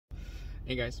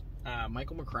Hey guys,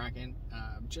 Michael McCracken.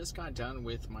 Just got done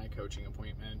with my coaching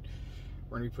appointment.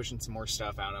 We're going to be pushing some more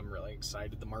stuff out. I'm really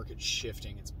excited. The market's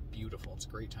shifting. It's beautiful. It's a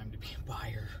great time to be a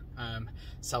buyer.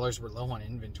 Sellers were low on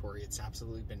inventory. It's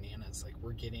absolutely bananas. Like,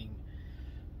 we're getting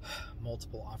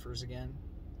multiple offers again.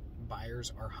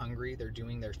 Buyers are hungry. They're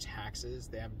doing their taxes.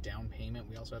 They have down payment.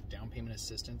 We also have down payment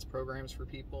assistance programs for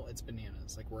people. It's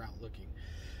bananas. Like, we're out looking.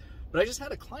 But I just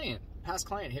had a past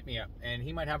client hit me up, and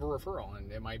he might have a referral, and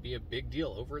it might be a big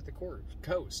deal over at the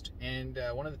coast. And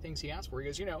one of the things he asked for, he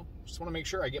goes, just want to make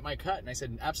sure I get my cut. And I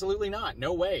said, absolutely not.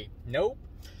 No way. Nope.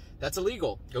 That's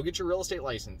illegal. Go get your real estate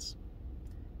license.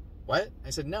 What? I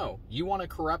said, no. You want a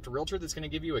corrupt realtor that's going to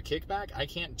give you a kickback? I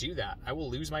can't do that. I will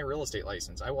lose my real estate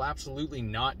license. I will absolutely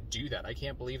not do that. I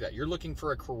can't believe that. You're looking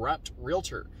for a corrupt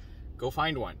realtor. Go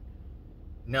find one.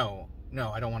 No,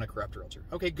 I don't want a corrupt realtor.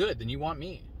 Okay, good. Then you want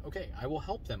me. Okay, I will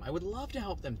help them. I would love to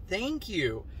help them. Thank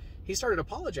you. He started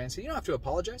apologizing. I said, you don't have to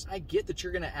apologize. I get that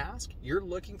you're going to ask. You're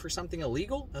looking for something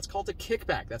illegal? That's called a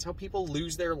kickback. That's how people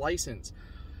lose their license.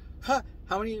 Huh,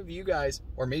 how many of you guys,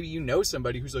 or maybe you know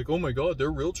somebody who's like, oh my God,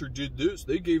 their realtor did this.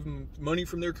 They gave them money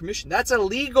from their commission. That's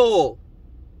illegal.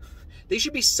 They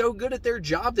should be so good at their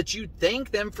job that you thank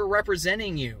them for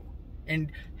representing you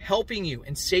and helping you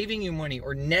and saving you money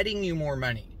or netting you more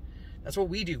money. That's what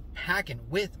we do, packing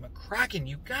with McCracken.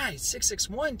 You guys,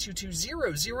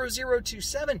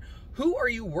 661-220-0027. Who are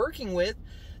you working with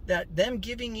that them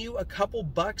giving you a couple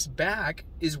bucks back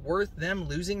is worth them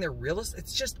losing their real estate?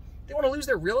 It's just, they want to lose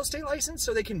their real estate license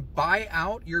so they can buy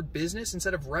out your business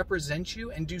instead of represent you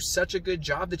and do such a good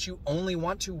job that you only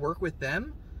want to work with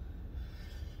them?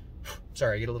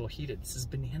 Sorry, I get a little heated. This is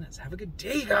bananas. Have a good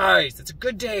day, guys. It's a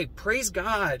good day. Praise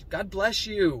God. God bless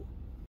you.